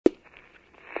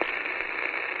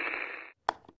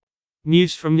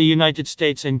News from the United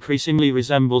States increasingly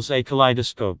resembles a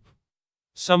kaleidoscope.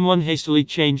 Someone hastily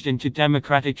changed into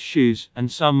Democratic shoes,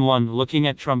 and someone, looking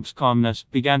at Trump's calmness,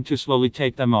 began to slowly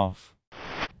take them off.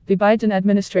 The Biden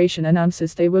administration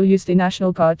announces they will use the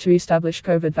National Guard to establish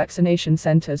COVID vaccination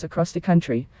centers across the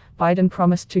country. Biden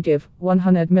promised to give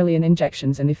 100 million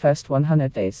injections in the first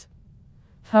 100 days.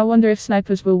 I wonder if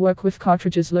snipers will work with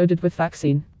cartridges loaded with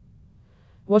vaccine.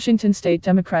 Washington state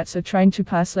Democrats are trying to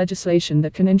pass legislation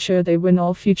that can ensure they win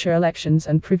all future elections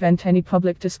and prevent any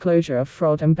public disclosure of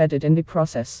fraud embedded in the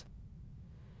process.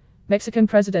 Mexican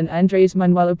President Andrés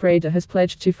Manuel Obrador has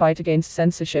pledged to fight against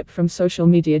censorship from social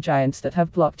media giants that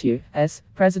have blocked U.S.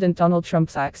 President Donald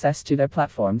Trump's access to their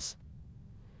platforms.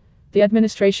 The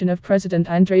administration of President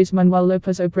Andrés Manuel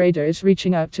López Obrador is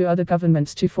reaching out to other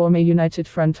governments to form a united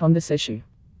front on this issue.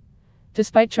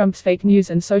 Despite Trump's fake news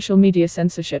and social media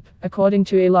censorship, according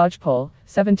to a large poll,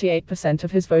 78%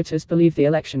 of his voters believe the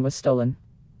election was stolen.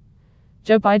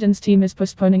 Joe Biden's team is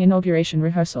postponing inauguration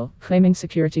rehearsal, claiming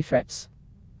security threats.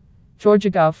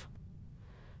 Georgia Gov.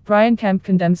 Brian Kemp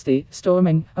condemns the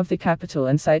storming of the Capitol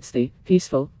and cites the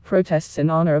peaceful protests in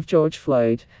honor of George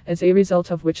Floyd, as a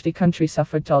result of which the country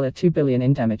suffered $2 billion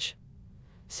in damage.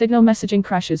 Signal messaging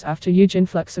crashes after huge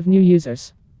influx of new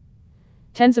users.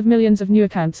 Tens of millions of new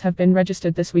accounts have been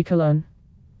registered this week alone.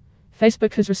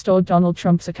 Facebook has restored Donald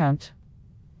Trump's account.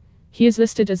 He is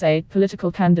listed as a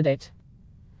political candidate.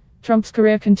 Trump's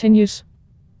career continues.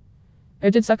 Or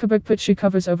did Zuckerberg put shoe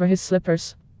covers over his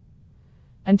slippers?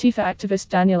 Antifa activist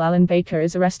Daniel Allen Baker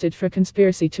is arrested for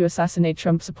conspiracy to assassinate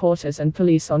Trump supporters and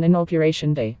police on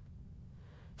Inauguration Day.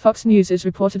 Fox News is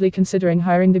reportedly considering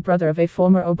hiring the brother of a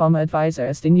former Obama advisor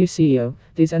as the new CEO.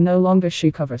 These are no longer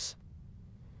shoe covers.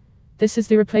 This is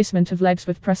the replacement of legs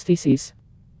with prostheses.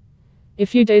 A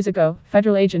few days ago,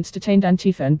 federal agents detained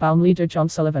Antifa and Baum leader John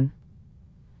Sullivan.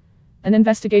 An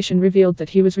investigation revealed that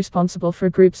he was responsible for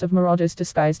groups of marauders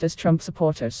disguised as Trump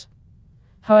supporters.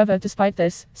 However, despite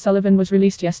this, Sullivan was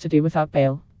released yesterday without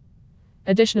bail.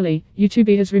 Additionally,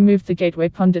 YouTube has removed the Gateway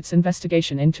Pundit's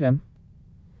investigation into him.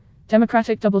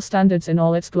 Democratic double standards in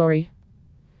all its glory.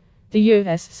 The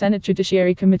U.S. Senate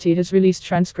Judiciary Committee has released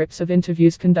transcripts of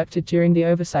interviews conducted during the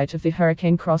oversight of the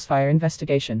Hurricane Crossfire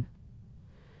investigation.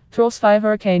 Crossfire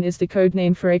Hurricane is the code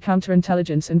name for a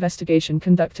counterintelligence investigation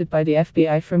conducted by the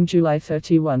FBI from July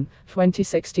 31,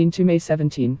 2016 to May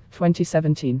 17,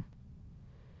 2017.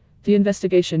 The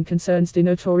investigation concerns the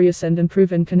notorious and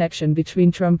unproven connection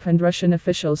between Trump and Russian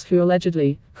officials who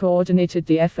allegedly coordinated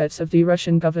the efforts of the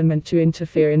Russian government to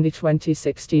interfere in the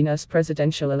 2016 US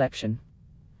presidential election.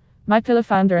 MyPillow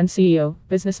founder and CEO,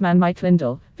 businessman Mike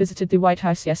Lindell, visited the White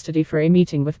House yesterday for a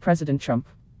meeting with President Trump.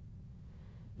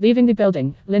 Leaving the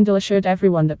building, Lindell assured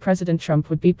everyone that President Trump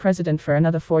would be president for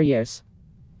another 4 years.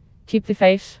 Keep the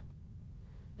faith.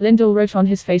 Lindell wrote on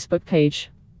his Facebook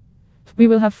page. We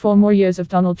will have 4 more years of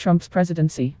Donald Trump's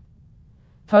presidency.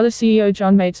 Parler CEO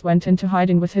John Mates went into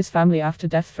hiding with his family after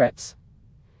death threats.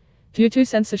 Due to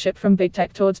censorship from big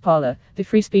tech towards Parler, the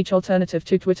free speech alternative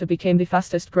to Twitter became the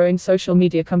fastest growing social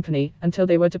media company, until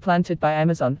they were supplanted by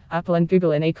Amazon, Apple and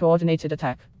Google in a coordinated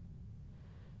attack.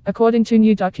 According to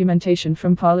new documentation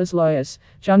from Parler's lawyers,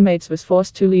 John Mates was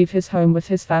forced to leave his home with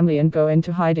his family and go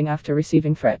into hiding after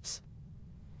receiving threats.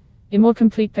 A more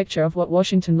complete picture of what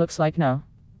Washington looks like now.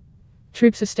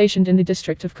 Troops are stationed in the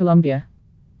District of Columbia.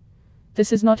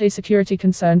 This is not a security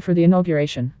concern for the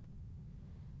inauguration.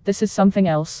 This is something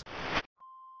else.